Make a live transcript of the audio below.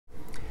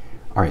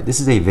All right, this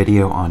is a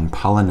video on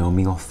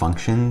polynomial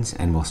functions,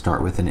 and we'll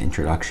start with an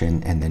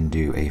introduction and then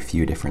do a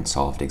few different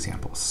solved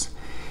examples.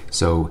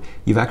 So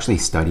you've actually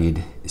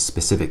studied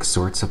specific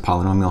sorts of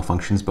polynomial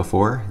functions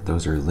before.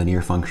 Those are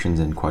linear functions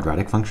and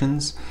quadratic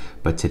functions.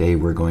 But today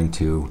we're going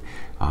to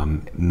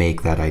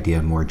make that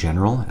idea more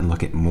general and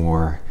look at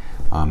more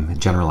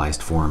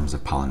generalized forms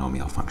of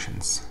polynomial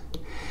functions.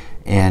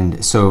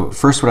 And so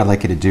first what I'd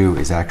like you to do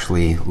is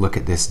actually look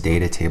at this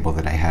data table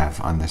that I have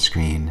on the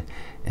screen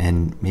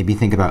and maybe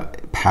think about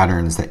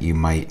patterns that you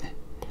might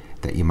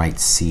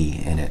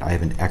see in it. I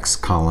have an X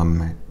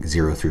column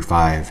 0 through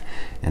 5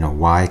 and a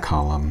Y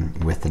column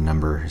with the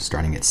number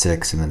starting at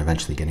 6 and then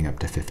eventually getting up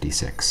to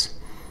 56.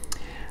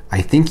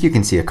 I think you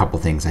can see a couple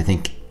things. I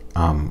think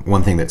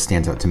one thing that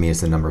stands out to me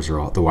is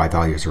the Y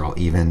values are all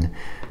even.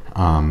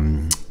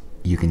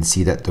 You can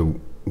see that the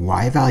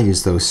Y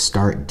values though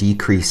start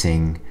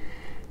decreasing,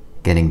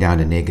 getting down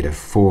to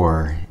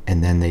 -4,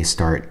 and then they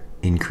start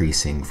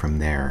increasing from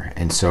there.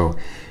 And so,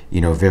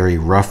 very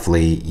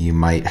roughly, you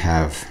might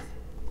have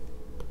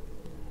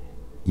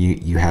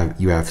you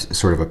have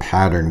sort of a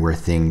pattern where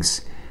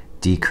things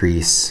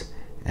decrease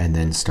and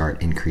then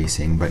start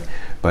increasing,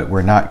 but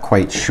we're not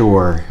quite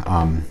sure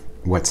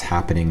what's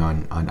happening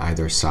on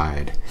either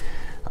side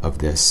of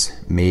this.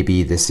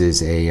 Maybe this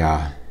is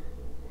a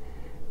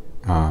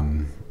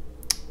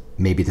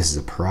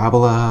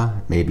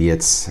parabola. Maybe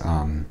it's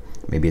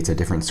a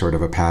different sort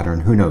of a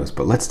pattern. Who knows?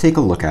 But let's take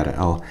a look at it.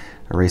 I'll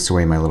erase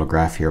away my little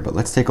graph here, but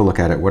let's take a look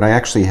at it. What I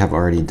actually have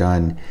already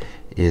done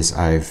is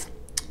I've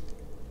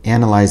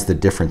analyzed the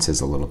differences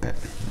a little bit.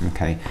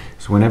 Okay,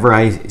 so whenever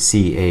I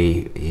see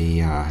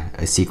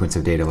a sequence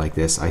of data like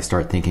this, I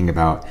start thinking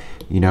about,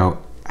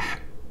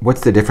 what's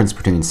the difference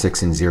between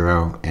 6 and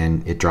 0,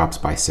 and it drops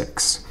by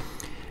 6.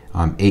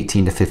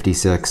 18 to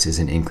 56 is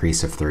an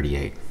increase of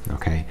 38.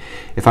 Okay,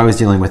 if I was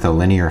dealing with a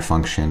linear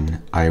function,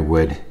 I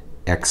would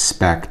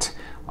expect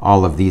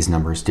all of these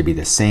numbers to be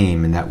the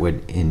same, and that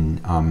would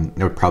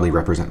probably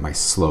represent my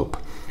slope,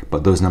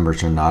 but those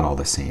numbers are not all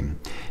the same.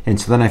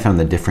 And so then I found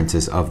the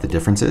differences of the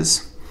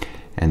differences,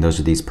 and those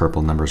are these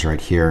purple numbers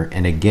right here,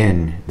 and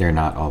again they're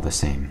not all the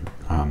same.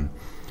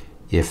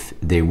 If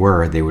they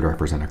were, they would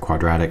represent a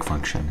quadratic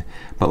function.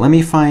 But let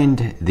me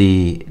find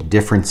the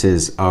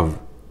differences of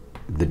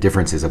the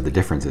differences of the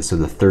differences, so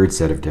the third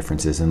set of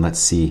differences, and let's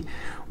see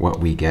what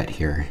we get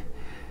here.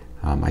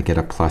 I get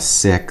a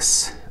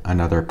 +6,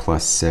 another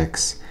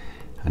 +6,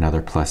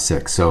 another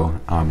 +6. So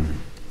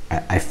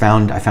I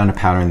found a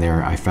pattern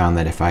there. I found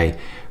that if I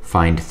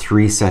find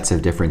 3 sets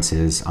of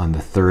differences, on the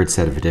third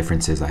set of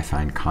differences I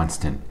find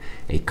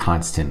a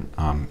constant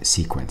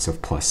sequence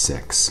of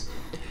 +6.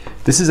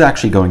 This is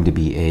actually going to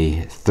be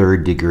a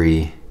third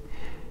degree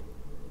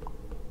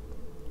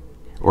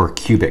or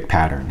cubic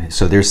pattern.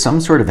 So there's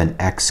some sort of an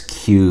x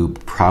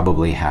cubed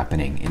probably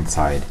happening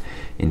inside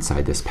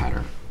this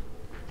pattern.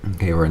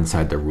 Okay, or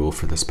inside the rule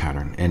for this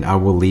pattern. And I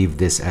will leave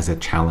this as a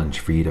challenge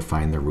for you to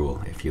find the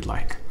rule if you'd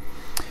like.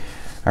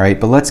 All right,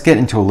 but let's get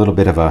into a little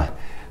bit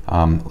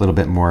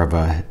more of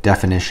a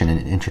definition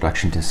and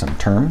introduction to some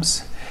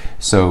terms.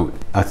 So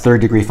a third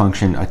degree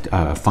function,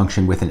 a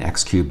function with an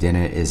x cubed in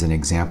it, is an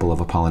example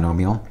of a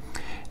polynomial.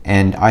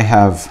 And I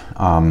have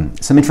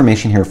some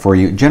information here for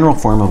you. General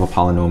form of a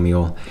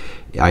polynomial.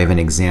 I have an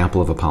example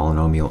of a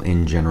polynomial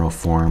in general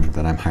form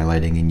that I'm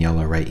highlighting in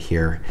yellow right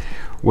here.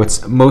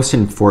 What's most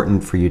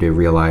important for you to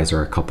realize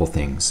are a couple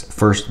things.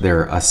 First,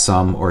 they're a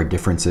sum or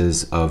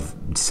differences of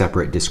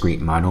separate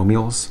discrete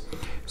monomials.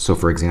 So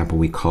for example,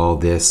 we call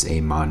this a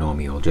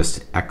monomial,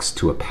 just x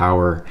to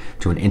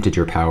an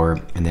integer power,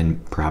 and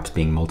then perhaps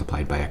being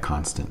multiplied by a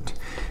constant.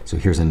 So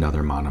here's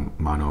another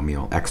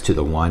monomial, x to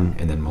the 1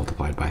 and then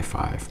multiplied by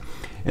 5.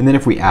 And then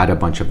if we add a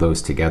bunch of those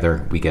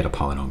together, we get a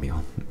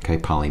polynomial. Okay,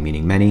 poly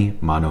meaning many,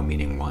 mono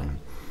meaning one.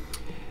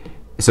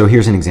 So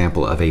here's an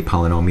example of a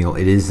polynomial.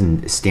 It is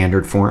in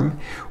standard form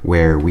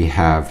where we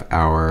have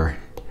our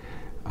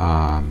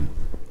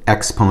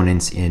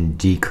exponents in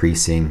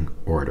decreasing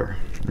order.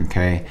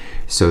 Okay,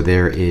 so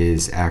there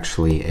is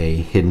actually a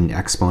hidden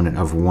exponent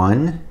of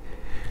 1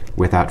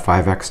 with that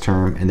 5x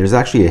term, and there's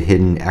actually a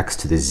hidden x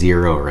to the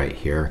 0 right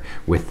here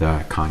with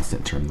the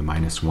constant term. The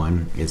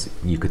 -1 is,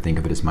 you could think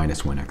of it as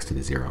 -1x to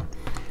the 0.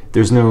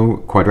 There's no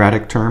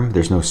quadratic term,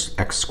 there's no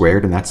x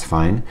squared, and that's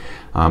fine,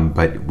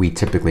 but we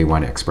typically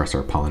want to express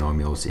our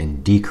polynomials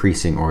in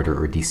decreasing order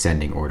or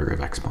descending order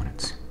of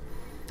exponents.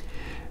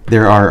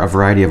 There are a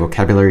variety of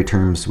vocabulary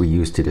terms we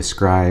use to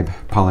describe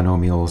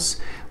polynomials: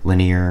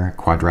 linear,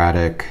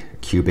 quadratic,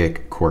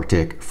 cubic,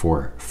 quartic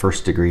for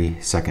first degree,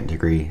 second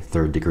degree,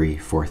 third degree,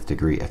 fourth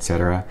degree,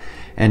 etc.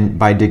 And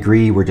by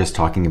degree, we're just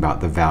talking about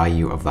the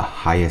value of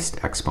the highest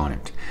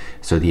exponent.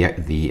 So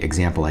the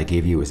example I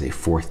gave you is a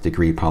fourth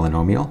degree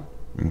polynomial.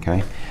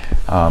 Okay,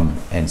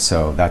 and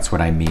so that's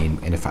what I mean.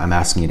 And if I'm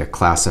asking you to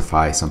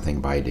classify something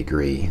by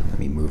degree, let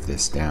me move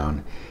this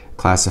down.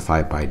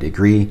 Classify by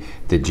degree.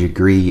 The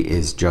degree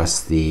is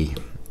just the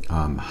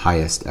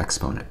highest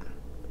exponent.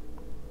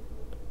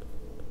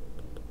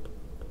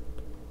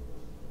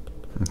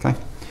 Okay,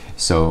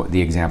 So the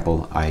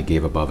example I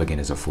gave above again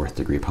is a fourth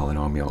degree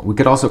polynomial. We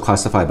could also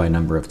classify by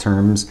number of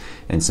terms,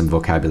 and some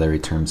vocabulary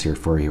terms here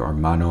for you are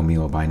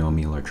monomial,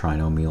 binomial, or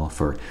trinomial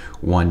for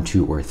 1,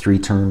 2, or 3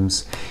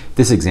 terms.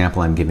 This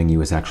example I'm giving you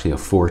is actually a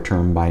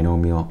 4-term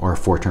binomial or a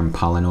 4-term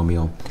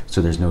polynomial,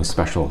 so there's no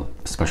special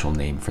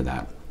name for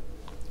that.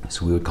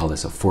 So we would call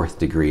this a fourth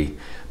degree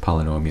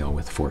polynomial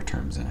with 4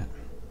 terms in it.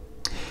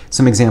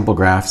 Some example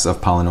graphs of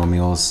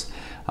polynomials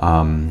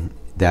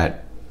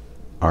that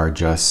are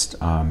just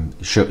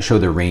show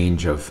the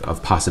range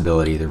of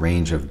possibility, the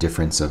range of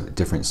different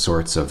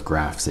sorts of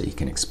graphs that you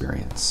can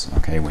experience,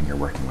 okay, when you're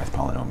working with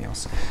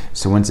polynomials.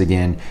 So once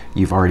again,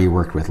 you've already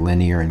worked with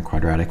linear and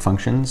quadratic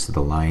functions,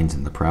 the lines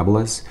and the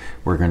parabolas.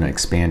 We're going to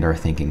expand our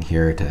thinking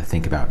here to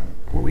think about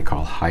what we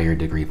call higher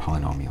degree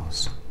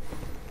polynomials.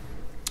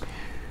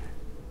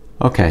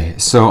 Okay,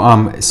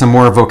 so some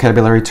more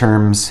vocabulary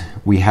terms.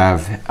 We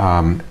have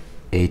an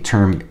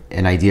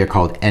idea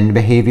called end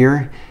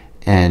behavior,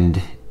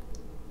 and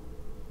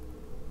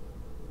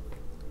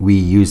we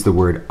use the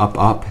word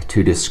up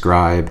to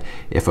describe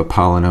if a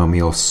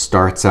polynomial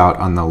starts out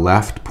on the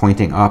left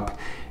pointing up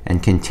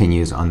and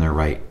continues on the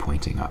right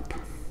pointing up.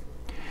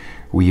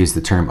 We use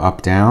the term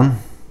up down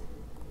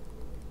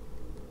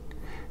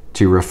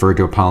to refer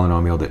to a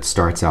polynomial that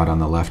starts out on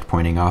the left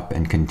pointing up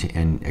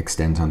and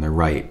extends on the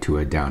right to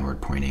a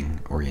downward pointing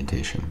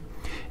orientation.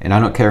 And I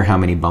don't care how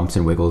many bumps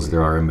and wiggles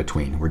there are in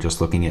between. We're just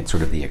looking at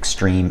sort of the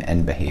extreme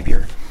end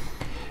behavior.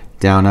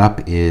 Down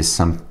up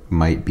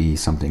might be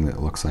something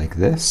that looks like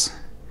this,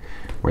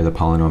 where the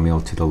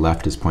polynomial to the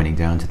left is pointing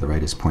down, to the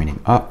right is pointing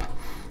up.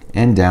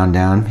 And down,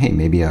 down, hey,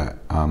 maybe a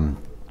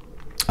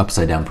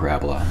upside down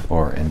parabola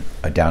or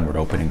a downward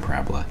opening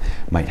parabola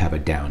might have a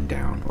down,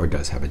 down, or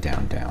does have a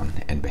down,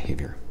 down end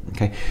behavior.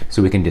 Okay,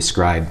 so we can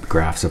describe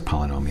graphs of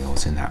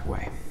polynomials in that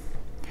way.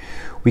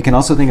 We can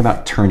also think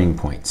about turning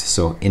points.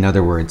 So in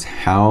other words,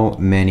 how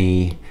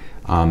many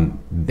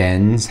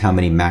bends, how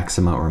many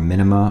maxima or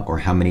minima, or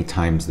how many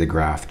times the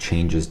graph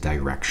changes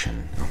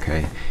direction,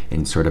 okay,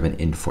 in sort of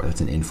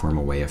that's an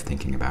informal way of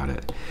thinking about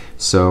it.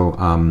 So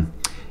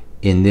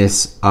in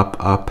this up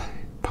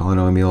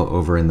polynomial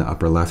over in the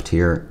upper left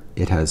here,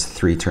 it has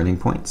 3 turning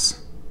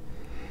points.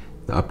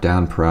 The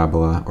up-down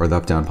parabola, or the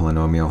up-down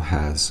polynomial,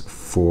 has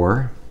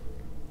 4.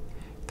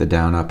 The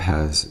down-up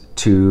has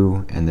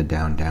 2, and the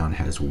down-down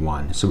has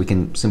 1. So we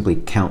can simply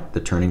count the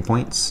turning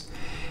points.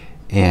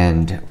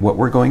 And what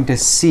we're going to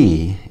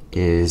see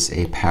is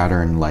a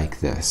pattern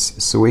like this.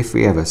 So if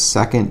we have a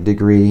 2nd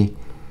degree,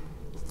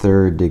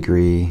 3rd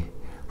degree,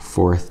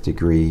 4th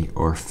degree,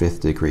 or 5th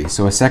degree.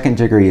 So a 2nd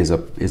degree is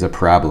a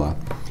parabola.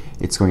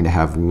 It's going to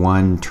have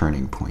 1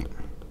 turning point.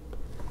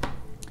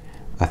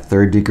 A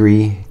 3rd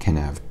degree can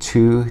have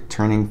 2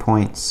 turning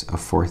points. A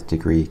 4th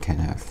degree can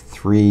have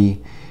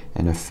 3.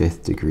 And a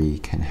 5th degree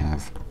can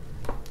have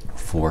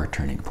 4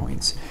 turning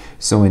points.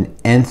 So an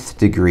nth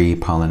degree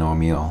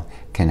polynomial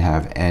can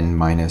have n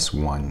minus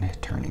 1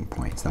 turning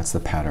points. That's the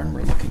pattern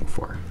we're looking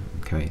for,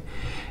 okay?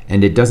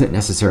 And it doesn't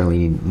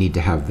necessarily need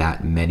to have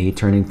that many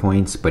turning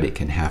points, but it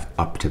can have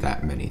up to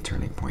that many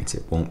turning points.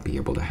 It won't be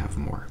able to have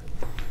more,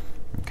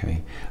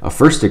 okay? A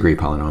 1st degree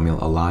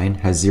polynomial, a line,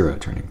 has 0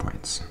 turning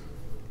points.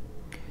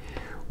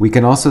 We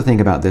can also think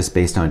about this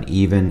based on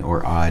even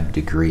or odd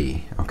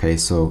degree, okay?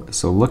 So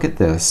look at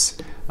this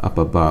up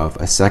above.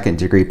 A 2nd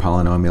degree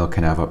polynomial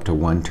can have up to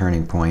 1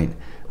 turning point.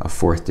 A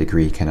 4th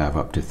degree can have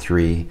up to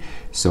 3.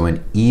 So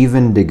an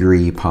even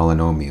degree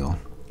polynomial,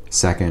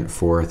 2nd,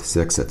 4th,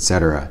 6th,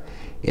 etc.,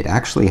 it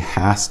actually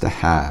has to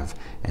have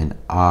an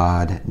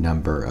odd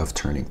number of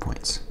turning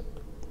points.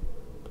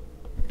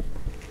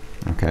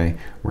 Okay,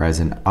 whereas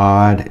an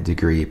odd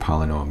degree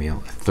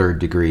polynomial, a 3rd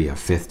degree, a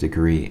 5th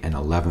degree, and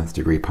 11th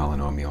degree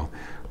polynomial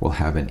will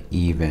have an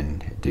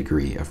even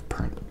degree of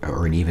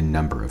or an even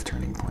number of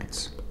turning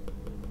points.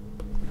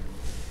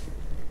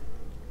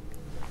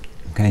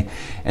 Okay,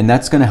 and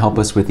that's going to help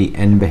us with the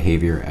end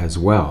behavior as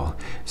well.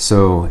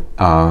 So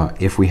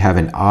if we have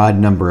an odd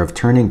number of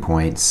turning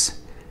points,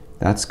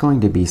 that's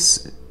going to be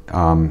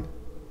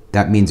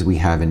that means we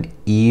have an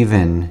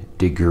even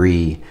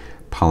degree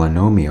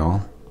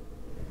polynomial.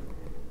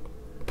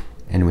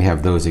 And we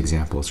have those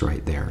examples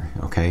right there,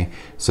 okay?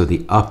 So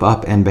the up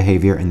end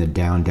behavior and the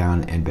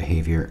down end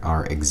behavior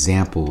are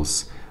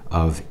examples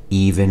of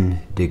even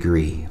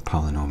degree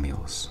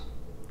polynomials.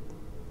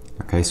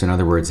 Okay, so in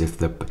other words, if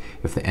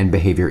the end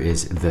behavior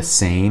is the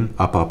same,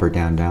 up or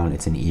down,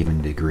 it's an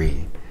even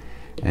degree.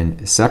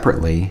 And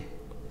separately,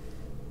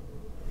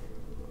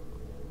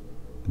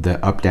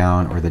 the up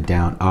down or the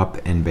down up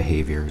end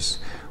behaviors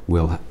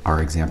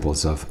are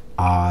examples of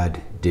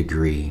odd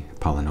degree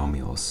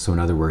polynomials. So in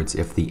other words,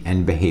 if the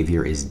end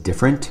behavior is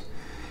different,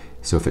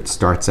 so if it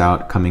starts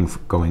out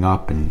going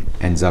up and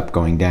ends up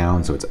going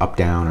down, so it's up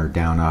down or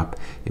down up,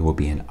 it will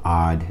be an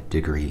odd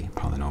degree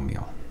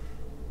polynomial.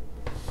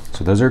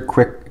 So those are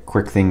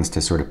quick things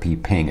to sort of be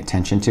paying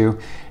attention to,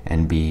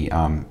 and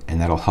and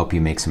that'll help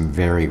you make some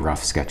very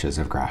rough sketches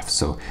of graphs.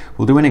 So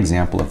we'll do an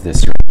example of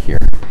this right here.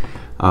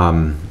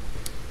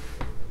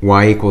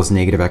 y equals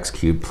negative x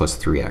cubed plus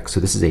 3x. So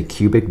this is a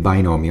cubic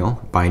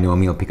binomial.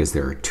 Binomial because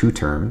there are two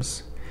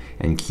terms,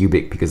 and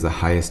cubic because the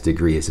highest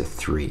degree is a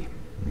 3.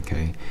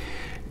 Okay.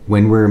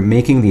 When we're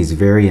making these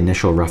very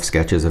initial rough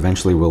sketches,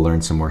 eventually we'll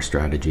learn some more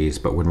strategies,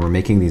 but when we're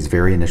making these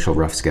very initial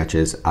rough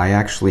sketches, I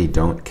actually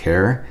don't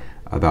care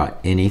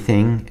about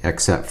anything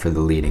except for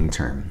the leading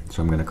term.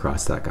 So I'm going to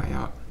cross that guy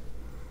out.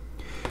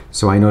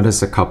 So I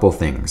notice a couple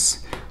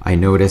things. I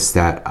notice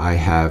that I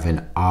have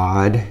an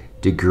odd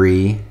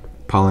degree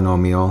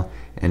polynomial,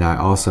 and I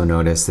also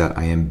notice that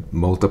I am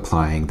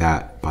multiplying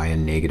that by a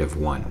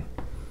 -1.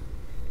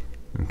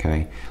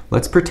 Okay,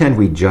 let's pretend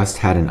we just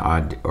had an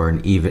odd or an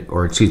even,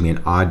 or excuse me,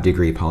 an odd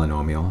degree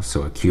polynomial,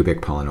 so a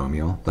cubic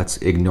polynomial. Let's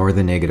ignore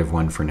the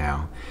 -1 for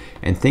now,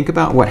 and think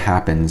about what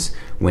happens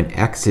when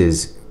x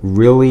is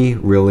really,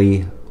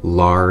 really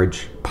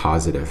large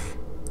positive.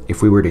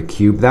 If we were to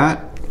cube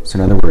that, so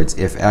in other words,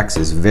 if x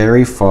is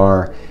very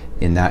far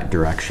in that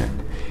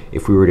direction,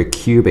 if we were to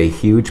cube a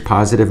huge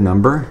positive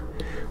number,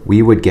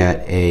 we would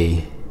get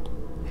a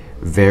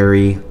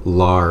very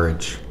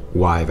large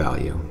y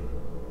value.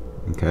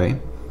 Okay,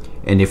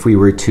 and if we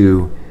were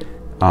to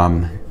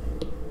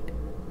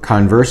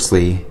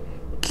conversely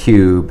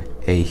cube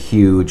a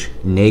huge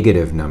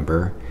negative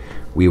number,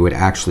 we would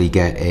actually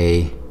get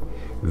a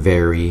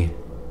very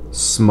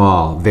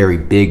small, very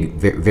big,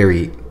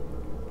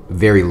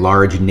 very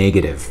large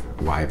negative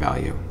y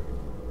value.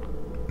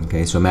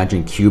 Okay, so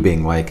imagine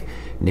cubing like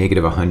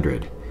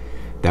 -100.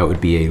 That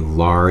would be a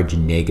large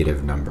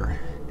negative number.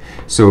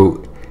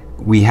 So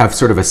we have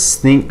sort of a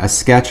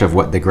sketch of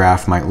what the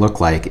graph might look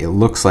like. It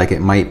looks like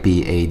it might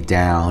be a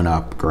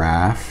down-up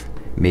graph,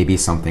 maybe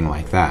something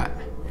like that.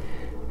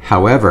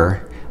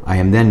 However, I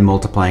am then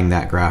multiplying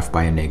that graph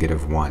by a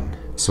 -1.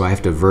 So I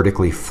have to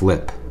vertically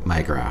flip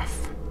my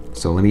graph.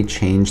 So let me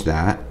change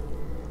that.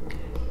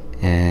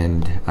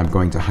 And I'm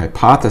going to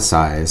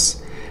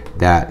hypothesize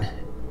that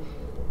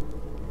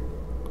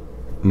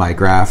my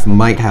graph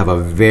might have a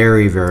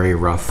very, very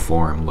rough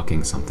form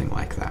looking something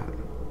like that.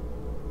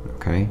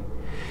 Okay?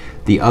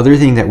 The other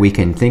thing that we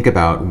can think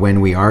about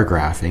when we are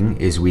graphing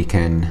is we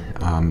can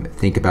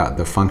think about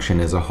the function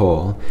as a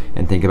whole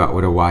and think about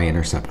what a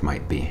y-intercept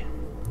might be.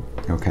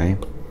 Okay?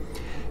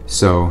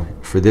 So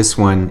for this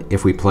one,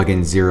 if we plug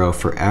in 0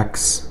 for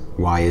x,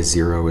 y is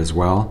 0 as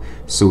well.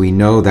 So we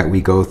know that we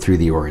go through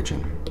the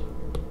origin.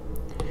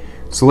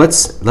 So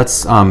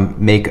let's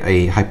make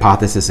a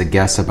hypothesis, a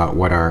guess about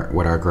what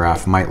our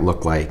graph might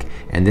look like.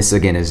 And this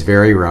again is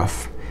very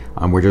rough.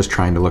 We're just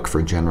trying to look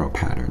for general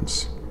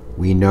patterns.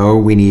 We know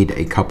we need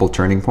a couple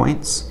turning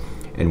points,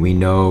 and we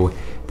know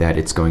that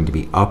it's going to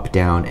be up,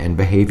 down, and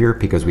behavior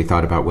because we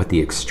thought about what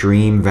the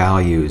extreme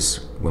values,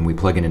 when we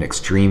plug in an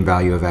extreme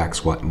value of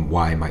x, what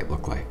y might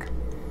look like.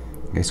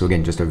 Okay, so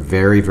again, just a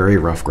very, very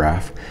rough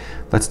graph.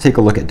 Let's take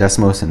a look at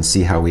Desmos and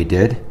see how we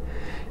did.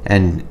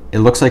 And it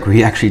looks like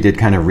we actually did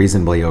kind of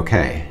reasonably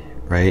okay,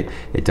 right?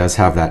 It does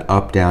have that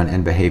up, down,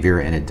 and behavior,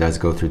 and it does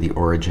go through the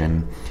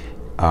origin.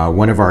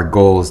 One of our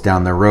goals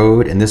down the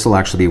road, and this will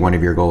actually be one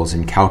of your goals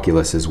in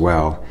calculus as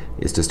well,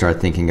 is to start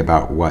thinking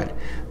about what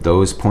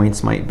those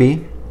points might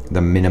be,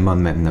 the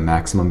minimum and the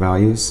maximum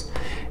values.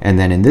 And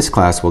then in this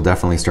class, we'll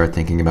definitely start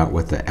thinking about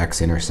what the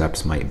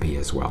x-intercepts might be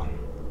as well.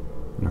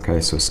 Okay,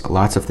 so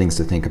lots of things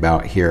to think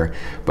about here,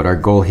 but our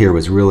goal here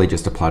was really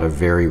just to plot a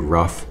very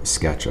rough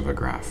sketch of a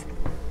graph.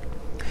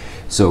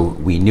 So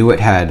we knew it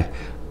had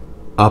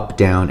up,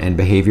 down, and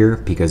behavior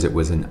because it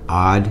was an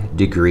odd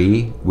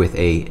degree with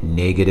a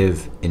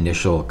negative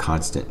initial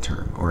constant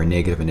term or a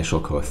negative initial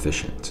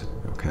coefficient.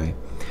 Okay,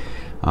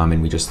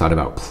 and we just thought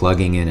about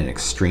plugging in an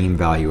extreme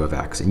value of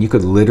x. And you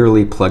could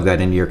literally plug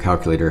that into your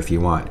calculator if you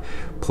want.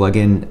 Plug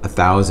in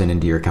 1,000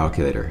 into your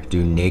calculator.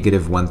 Do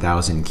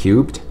 -1,000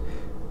 cubed.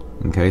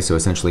 Okay, so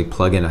essentially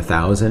plug in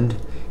 1,000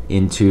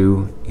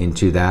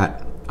 into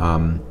that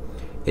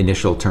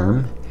initial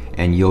term,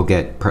 and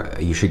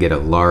you should get a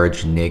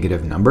large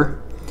negative number.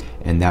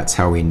 And that's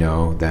how we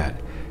know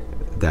that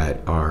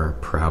our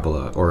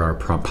parabola or our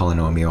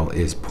polynomial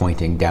is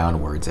pointing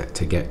downwards.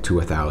 To get to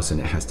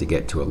 1,000, it has to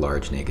get to a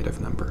large negative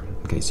number.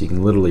 Okay, so you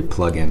can literally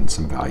plug in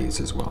some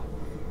values as well.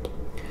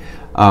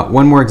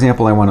 One more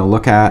example I want to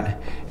look at,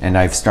 and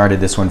I've started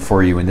this one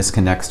for you, and this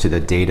connects to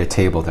the data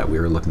table that we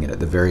were looking at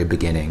the very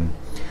beginning.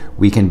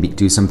 We can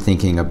do some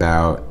thinking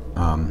about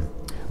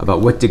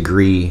what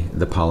degree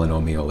the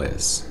polynomial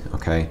is.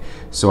 Okay,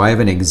 so I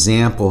have an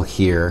example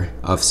here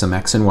of some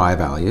x and y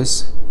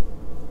values.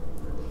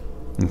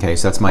 Okay,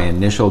 so that's my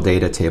initial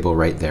data table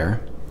right there.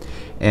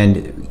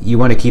 And you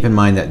want to keep in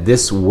mind that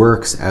this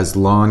works as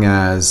long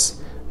as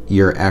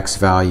your x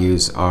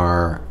values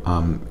are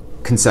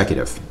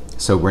consecutive.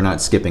 So we're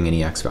not skipping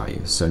any x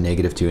values. So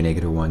 -2,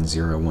 -1,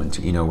 0, 1,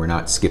 2, you know, we're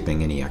not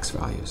skipping any x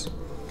values.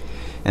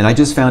 And I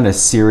just found a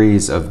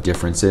series of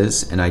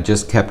differences, and I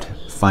just kept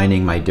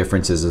finding my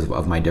differences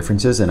of my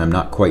differences, and I'm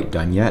not quite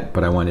done yet,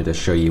 but I wanted to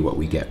show you what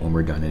we get when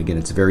we're done. And again,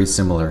 it's very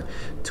similar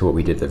to what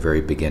we did at the very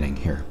beginning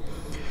here.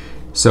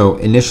 So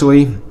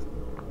initially,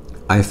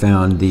 I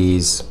found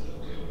these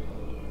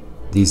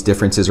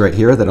differences right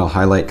here that I'll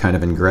highlight kind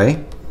of in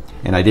gray.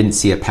 and I didn't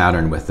see a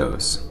pattern with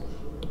those.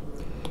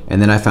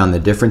 And then I found the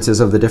differences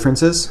of the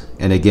differences,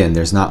 and again,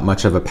 there's not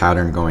much of a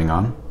pattern going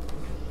on.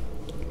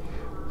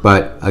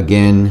 But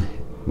again,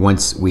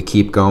 once we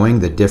keep going,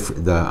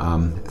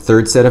 the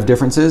third set of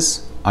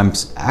differences, I'm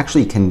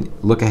actually can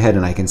look ahead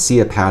and I can see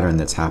a pattern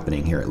that's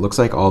happening here. It looks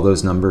like all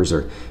those numbers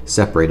are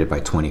separated by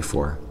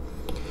 24.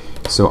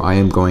 So I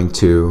am going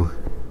to,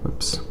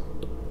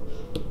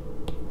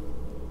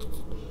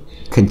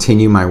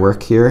 continue my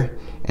work here,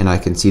 and I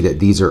can see that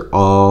these are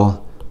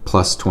all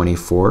plus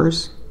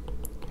 24s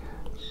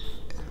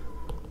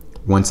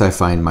once I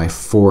find my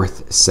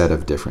fourth set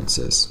of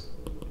differences.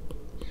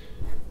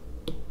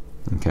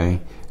 Okay,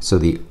 so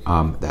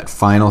that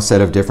final set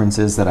of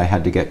differences that I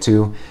had to get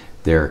to,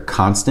 they're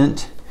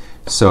constant.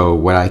 So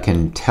what I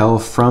can tell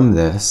from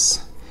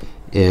this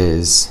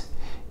is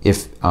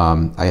if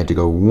I had to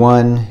go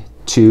 1,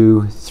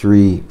 2,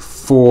 3,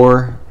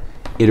 4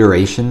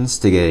 iterations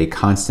to get a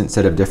constant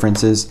set of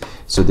differences.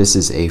 So this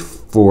is a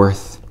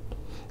 4th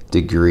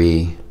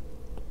degree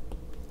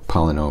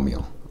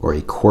polynomial, or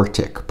a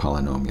quartic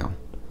polynomial.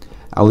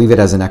 I'll leave it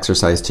as an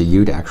exercise to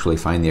you to actually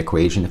find the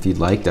equation if you'd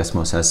like.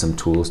 Desmos has some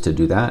tools to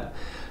do that.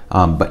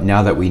 But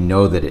now that we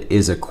know that it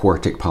is a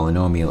quartic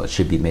polynomial, it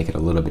should make it a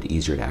little bit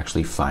easier to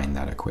actually find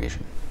that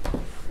equation.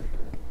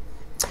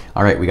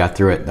 All right, we got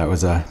through it. That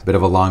was a bit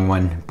of a long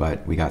one,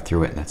 but we got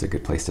through it, and that's a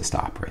good place to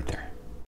stop right there.